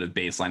a little bit of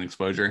baseline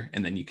exposure,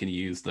 and then you can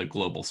use the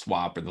global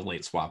swap or the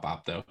late swap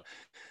opto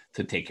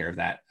to take care of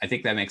that. I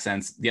think that makes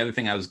sense. The other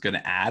thing I was going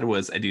to add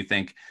was I do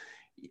think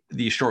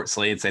these short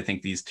slates, I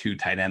think these 2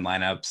 tight end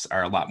lineups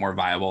are a lot more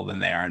viable than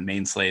they are in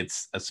main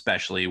slates,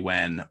 especially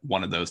when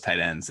one of those tight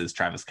ends is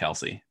Travis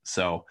Kelce.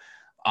 So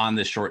on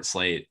this short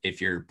slate,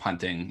 if you're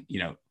punting, you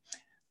know,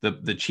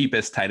 the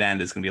cheapest tight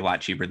end is going to be a lot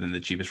cheaper than the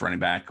cheapest running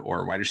back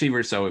or wide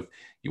receiver. So if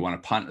you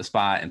want to punt a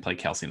spot and play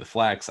Kelce in the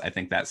flex, I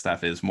think that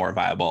stuff is more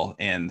viable,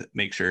 and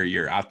make sure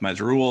your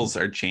optimizer rules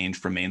are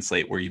changed from main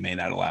slate where you may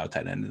not allow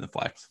tight end in the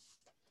flex.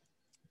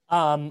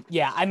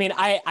 Yeah, I mean,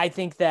 I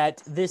think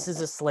that this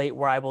is a slate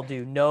where I will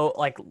do no,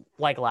 like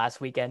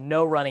last weekend,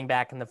 no running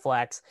back in the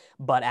flex,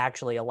 but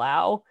actually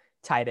allow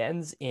tight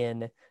ends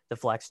in the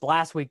flex.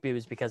 Last week it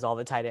was because all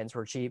the tight ends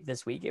were cheap.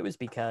 This week it is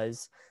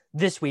because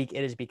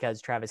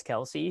Travis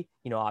Kelce,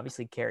 you know,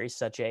 obviously carries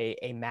such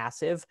a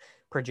massive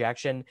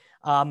projection.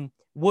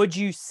 Would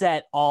you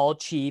set all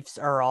Chiefs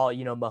or all,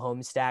 you know,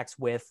 Mahomes stacks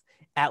with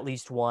at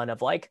least one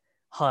of like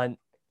Hunt,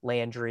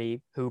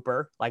 Landry,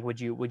 Hooper? Like, would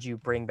you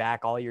bring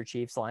back all your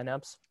Chiefs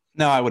lineups?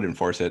 No, I wouldn't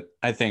force it.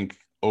 I think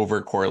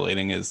over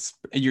correlating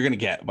you're going to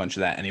get a bunch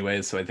of that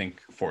anyways. So I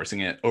think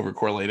forcing it, over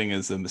correlating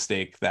is a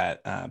mistake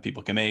that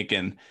people can make.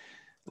 And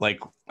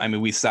like, I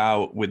mean, we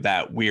saw with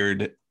that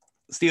weird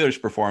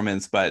Steelers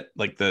performance, but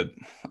like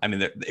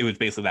it was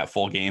basically that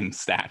full game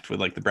stacked with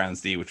like the Browns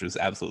D, which was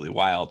absolutely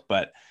wild.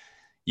 But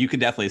you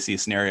could definitely see a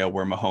scenario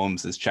where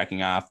Mahomes is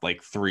checking off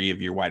like 3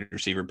 of your wide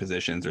receiver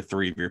positions or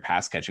 3 of your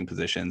pass catching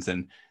positions.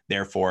 And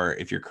therefore,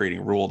 if you're creating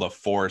a rule to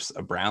force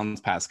a Browns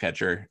pass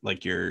catcher,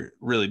 like you're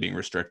really being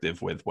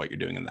restrictive with what you're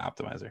doing in the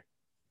optimizer.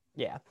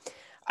 Yeah.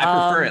 I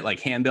prefer it like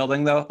hand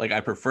building though. Like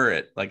I prefer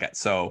it like,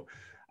 so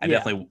I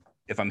definitely,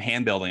 if I'm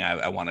hand building,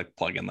 I want to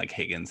plug in like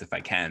Higgins if I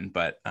can,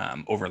 but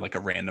over like a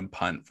random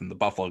punt from the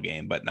Buffalo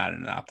game, but not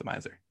in an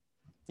optimizer.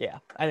 Yeah,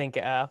 I think,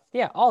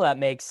 all that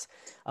makes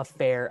a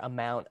fair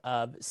amount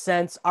of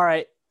sense. All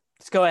right,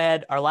 let's go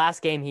ahead. Our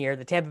last game here,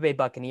 the Tampa Bay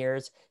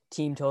Buccaneers,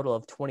 team total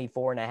of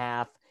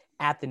 24.5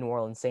 at the New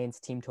Orleans Saints,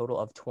 team total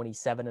of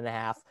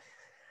 27.5.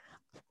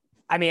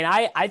 I mean,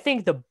 I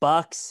think the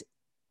Bucs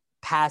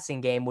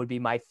passing game would be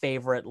my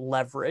favorite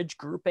leverage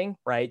grouping,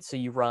 right? So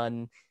you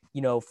run,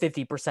 you know,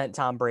 50%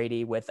 Tom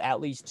Brady with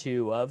at least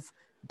 2 of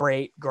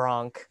Brate,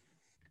 Gronk,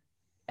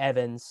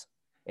 Evans,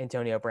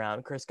 Antonio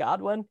Brown, Chris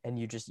Godwin, and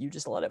you just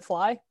let it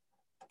fly.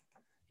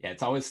 Yeah,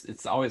 it's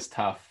always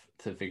tough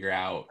to figure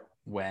out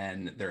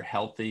when they're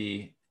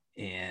healthy,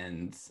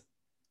 and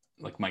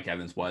like Mike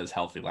Evans was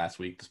healthy last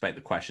week, despite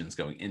the questions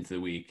going into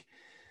the week.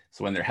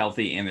 So when they're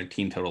healthy and their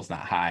team total's not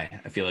high,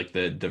 I feel like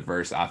the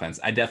diverse offense,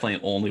 I definitely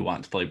only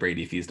want to play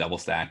Brady if he's double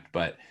stacked,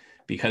 but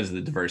because of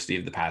the diversity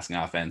of the passing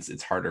offense,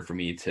 it's harder for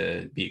me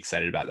to be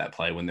excited about that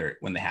play when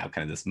they have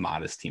kind of this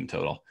modest team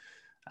total.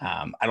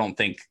 I don't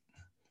think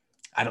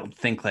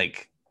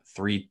like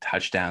 3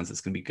 touchdowns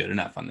is going to be good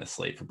enough on this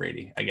slate for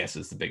Brady, I guess,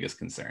 is the biggest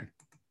concern.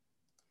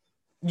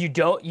 You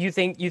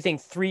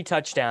think 3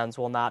 touchdowns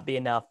will not be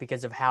enough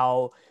because of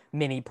how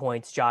many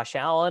points Josh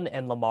Allen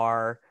and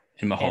Lamar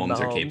and Mahomes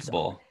are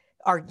capable.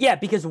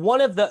 Because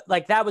one of the,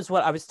 like, that was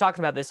what I was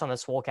talking about this on the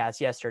Swolecast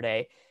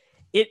yesterday.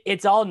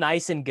 It's all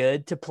nice and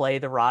good to play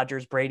the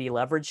Rodgers Brady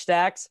leverage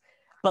stacks,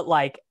 but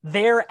like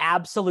their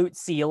absolute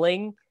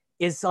ceiling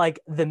is like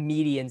the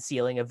median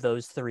ceiling of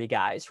those 3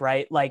 guys,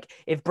 right? Like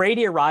if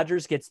Brady or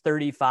Rodgers gets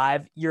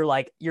 35, you're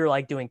like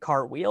doing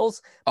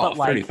cartwheels. But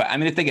 35. I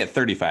mean, if they get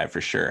 35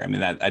 for sure, I mean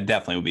that I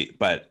definitely would be.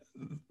 But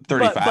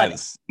 35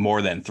 is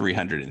more than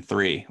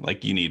 303.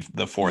 Like you need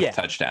the 4th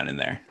touchdown in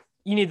there.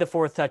 You need the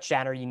 4th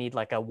touchdown, or you need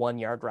like a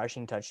 1-yard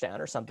rushing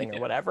touchdown or something or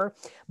whatever.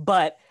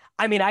 But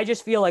I mean, I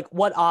just feel like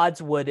what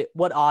odds would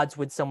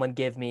someone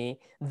give me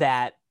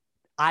that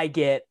I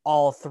get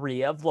all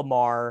 3 of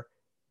Lamar,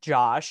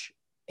 Josh,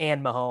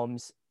 and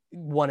Mahomes,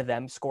 one of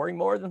them scoring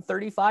more than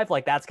 35?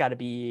 Like that's got to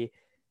be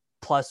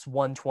plus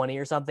 120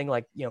 or something,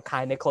 like,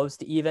 kind of close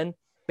to even,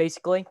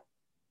 basically.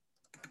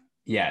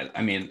 Yeah,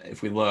 I mean,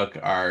 if we look,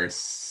 our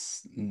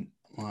ceiling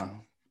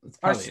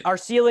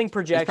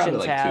projections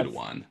like have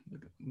 2-1.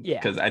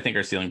 Yeah, because I think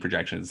our ceiling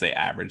projections, they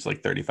average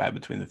like 35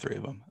 between the 3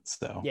 of them.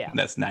 So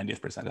that's 90th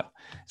percentile.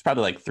 It's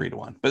probably like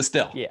 3-1, but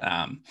still.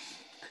 Yeah.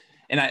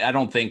 And I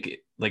don't think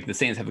like the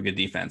Saints have a good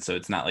defense, so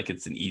it's not like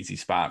it's an easy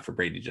spot for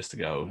Brady just to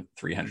go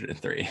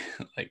 303.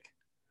 Like,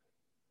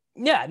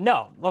 yeah,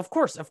 no, of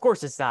course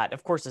it's not.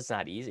 Of course it's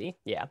not easy.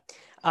 Yeah.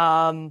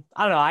 I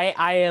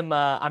don't know.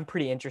 I'm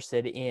pretty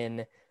interested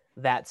in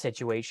that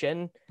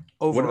situation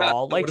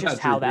overall, just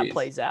how that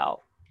plays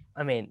out.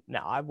 I mean,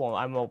 no, I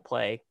won't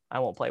play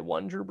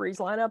one Drew Brees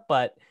lineup,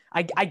 but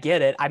I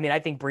get it. I mean, I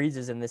think Brees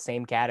is in the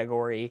same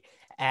category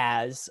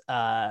as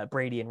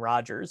Brady and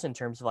Rodgers in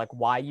terms of like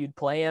why you'd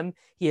play him.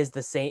 He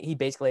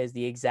basically has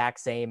the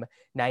exact same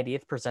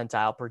 90th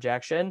percentile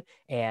projection,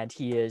 and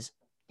he is,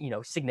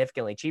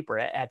 significantly cheaper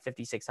at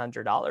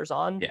 $5,600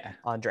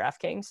 on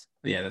DraftKings.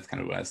 Yeah, that's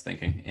kind of what I was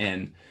thinking.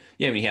 And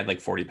yeah, I mean, he had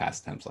like 40 pass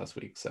attempts last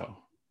week, so.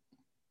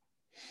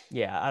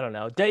 Yeah, I don't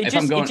know. I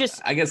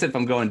guess if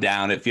I'm going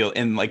down, it feels,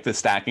 and like the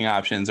stacking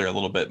options are a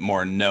little bit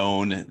more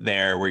known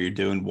there, where you're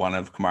doing one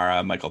of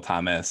Kamara, Michael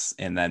Thomas,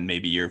 and then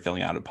maybe you're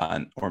filling out a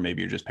punt, or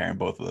maybe you're just pairing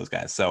both of those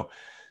guys. So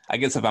I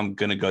guess if I'm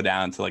going to go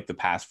down to like the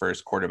pass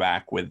first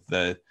quarterback with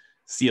the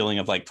ceiling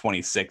of like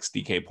 26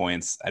 DK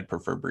points, I'd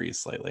prefer Brees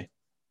slightly.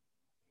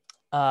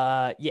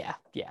 Yeah,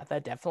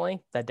 that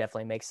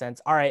definitely makes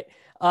sense. All right.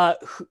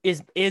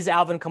 Is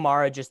Alvin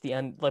Kamara just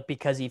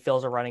because he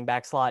fills a running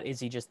back slot?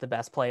 Is he just the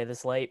best play of the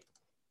slate?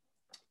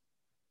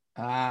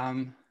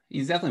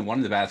 He's definitely one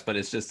of the best, but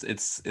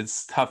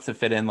it's tough to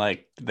fit in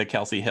like the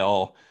Kelsey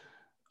Hill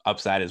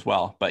upside as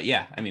well. But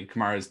yeah, I mean,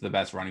 Kamara is the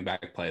best running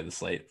back play of the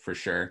slate for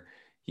sure.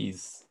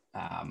 He's,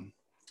 I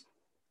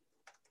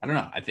don't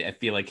know. I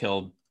feel like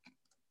he'll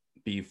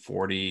be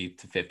 40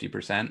 to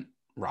 50%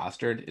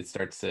 rostered. It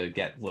starts to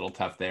get a little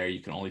tough there. You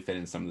can only fit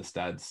in some of the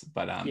studs,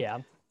 but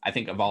I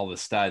think of all the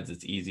studs,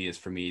 it's easiest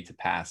for me to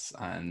pass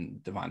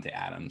on Devontae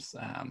Adams.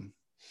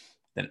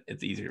 Then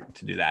it's easier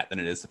to do that than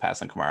it is to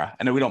pass on Kamara.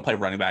 I know we don't play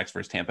running backs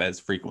versus Tampa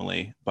as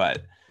frequently,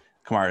 but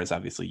Kamara is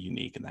obviously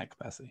unique in that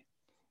capacity.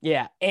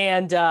 Yeah,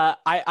 and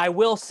I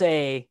will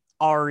say,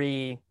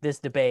 Ari, this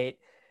debate,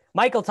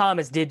 Michael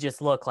Thomas did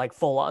just look like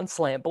full-on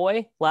slant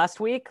boy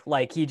last week.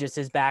 Like he just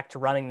is back to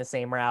running the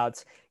same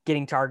routes,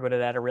 getting targeted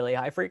at a really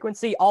high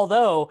frequency.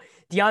 Although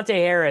Deontay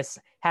Harris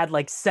had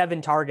like 7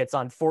 targets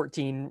on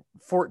 14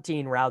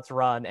 routes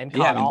run and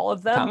caught all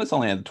of them. Thomas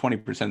only had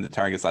 20% of the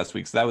targets last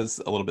week, so that was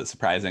a little bit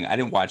surprising. I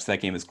didn't watch that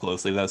game as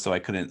closely though, so I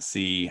couldn't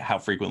see how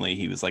frequently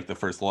he was like the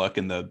first look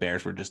and the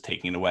Bears were just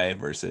taking it away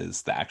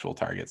versus the actual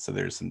targets. So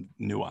there's some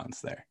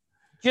nuance there.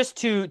 Just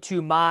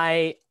to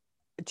my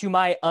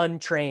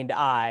untrained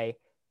eye,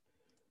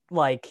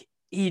 like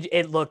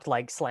it looked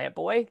like slant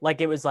boy.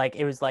 Like it was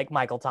like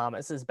Michael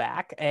Thomas is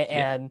back,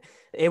 and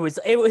it was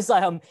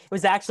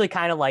actually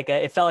kind of like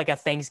it felt like a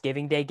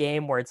Thanksgiving Day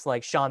game where it's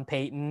like Sean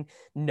Payton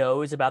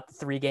knows about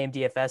the 3-game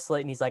DFS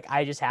slate, and he's like,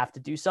 I just have to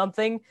do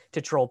something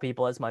to troll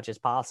people as much as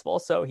possible.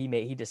 So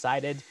he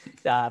decided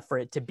for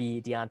it to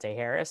be Deontay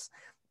Harris.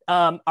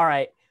 All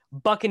right,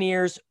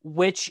 Buccaneers.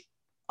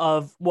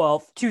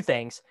 Two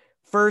things.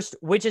 First,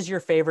 which is your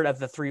favorite of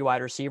the 3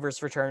 wide receivers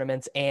for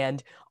tournaments?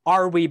 And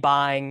are we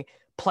buying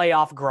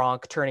playoff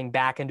Gronk turning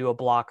back into a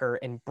blocker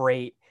and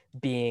Brait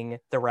being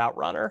the route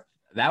runner?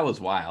 That was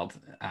wild.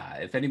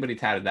 If anybody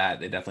touted that,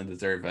 they definitely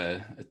deserve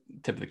a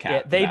tip of the cap.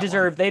 Yeah, they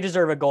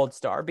deserve a gold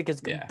star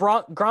because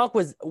Gronk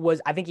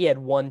was I think he had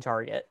 1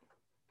 target.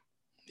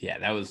 Yeah,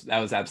 that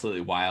was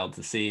absolutely wild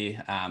to see.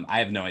 I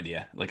have no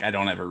idea. Like, I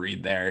don't ever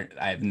read there.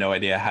 I have no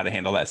idea how to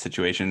handle that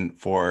situation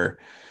for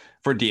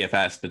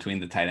DFS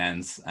between the tight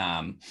ends.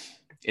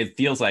 It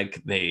feels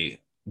like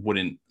they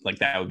wouldn't like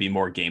that would be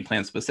more game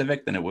plan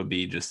specific than it would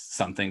be just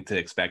something to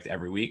expect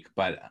every week.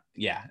 But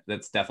yeah,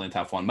 that's definitely a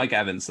tough one. Mike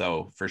Evans,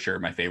 though, for sure,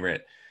 my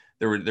favorite.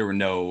 There were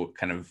no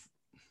kind of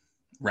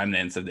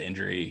remnants of the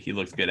injury. He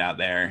looked good out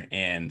there,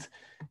 and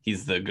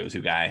he's the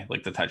go-to guy,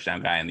 like the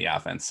touchdown guy in the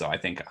offense. So I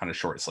think on a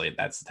short slate,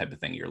 that's the type of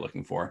thing you're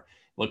looking for.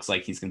 Looks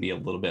like he's going to be a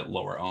little bit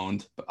lower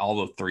owned, but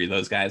all the three of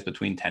those guys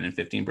between 10 and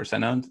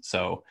 15% owned.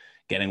 So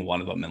getting one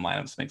of them in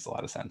lineups makes a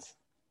lot of sense.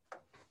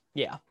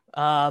 Yeah.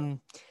 I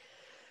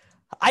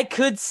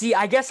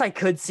guess I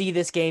could see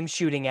this game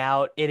shooting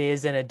out. It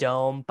is in a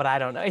dome, but I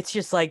don't know. It's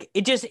just like,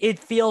 it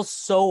feels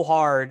so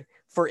hard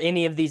for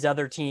any of these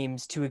other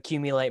teams to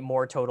accumulate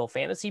more total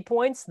fantasy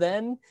points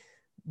than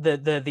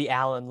the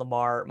Allen,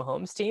 Lamar,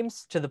 Mahomes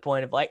teams, to the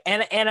point of like,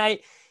 and I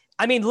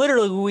mean,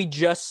 literally we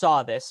just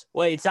saw this.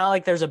 Well, it's not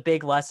like there's a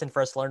big lesson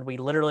for us to learn. We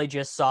literally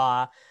just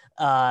saw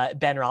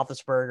Ben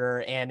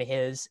Roethlisberger and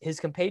his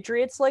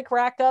compatriots like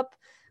rack up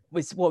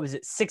what was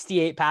it,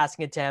 68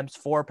 passing attempts,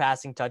 4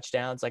 passing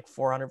touchdowns, like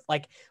 400,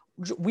 like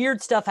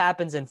weird stuff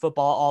happens in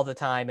football all the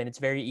time. And it's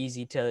very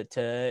easy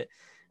to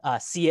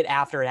see it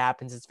after it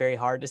happens. It's very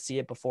hard to see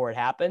it before it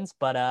happens.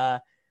 But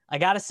I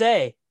got to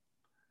say,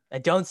 I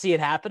don't see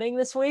it happening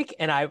this week.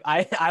 And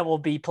I will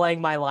be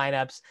playing my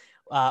lineups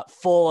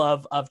full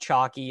of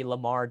chalky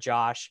Lamar,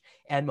 Josh,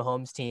 and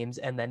Mahomes teams.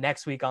 And then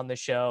next week on the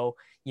show,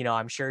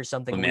 I'm sure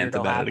something weird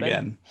will happen.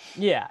 Again.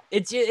 Yeah.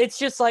 It's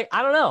just like,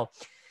 I don't know.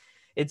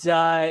 I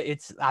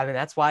mean,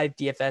 that's why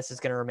DFS is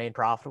going to remain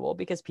profitable,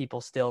 because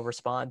people still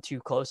respond too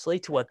closely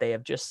to what they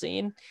have just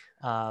seen,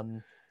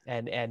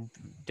 and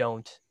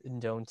don't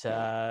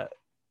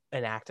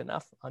enact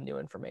enough on new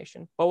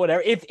information. But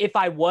whatever, if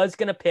I was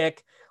going to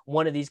pick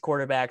one of these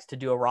quarterbacks to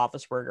do a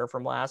Roethlisberger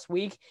from last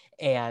week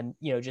and,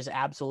 just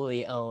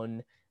absolutely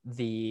own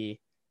the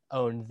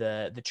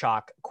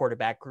chalk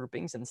quarterback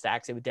groupings and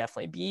stacks, it would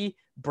definitely be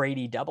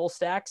Brady double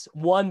stacks.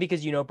 One,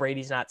 because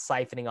Brady's not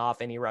siphoning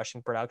off any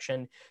rushing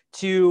production.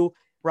 Two,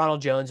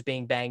 Ronald Jones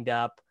being banged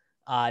up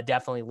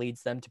definitely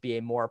leads them to be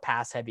a more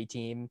pass heavy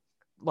team.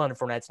 Leonard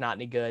Fournette's not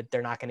any good.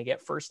 They're not going to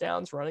get first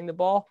downs running the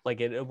ball. Like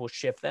it will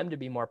shift them to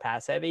be more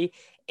pass heavy.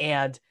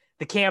 And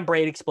the Cam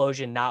Brate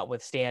explosion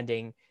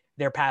notwithstanding,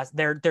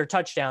 their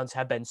touchdowns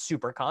have been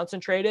super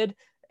concentrated,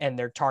 and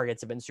their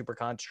targets have been super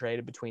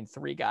concentrated between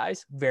 3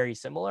 guys, very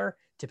similar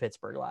to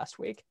Pittsburgh last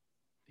week.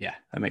 Yeah,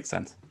 that makes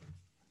sense.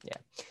 Yeah.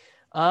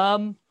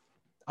 All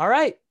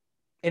right.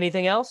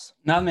 Anything else?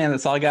 No, man,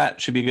 that's all I got.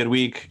 Should be a good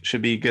week.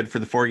 Should be good for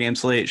the 4-game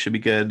slate. Should be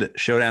good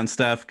showdown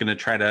stuff. Going to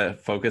try to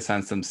focus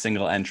on some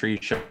single entry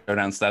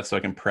showdown stuff so I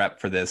can prep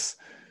for this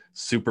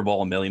Super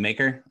Bowl Millie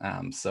Maker.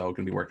 So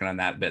going to be working on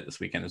that a bit this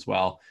weekend as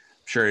well.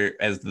 Sure,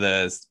 as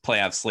the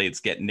playoff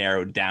slates get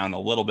narrowed down a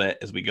little bit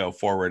as we go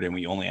forward and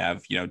we only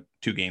have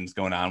 2 games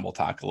going on, we'll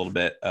talk a little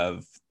bit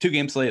of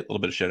 2-game slate, a little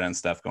bit of showdown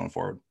stuff going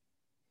forward.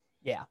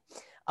 Yeah.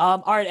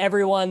 All right,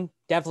 everyone,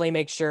 definitely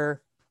make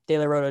sure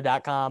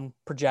dailyroto.com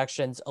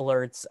projections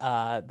alerts,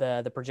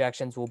 the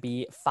projections will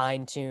be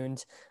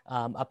fine-tuned.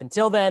 Up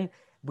until then,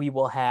 we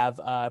will have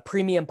a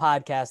premium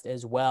podcast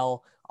as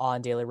well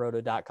on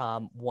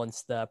dailyroto.com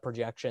once the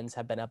projections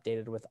have been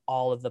updated with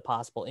all of the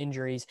possible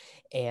injuries.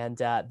 And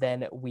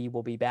then we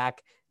will be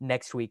back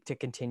next week to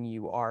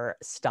continue our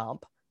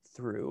stomp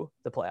through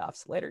the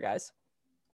playoffs. Later, guys.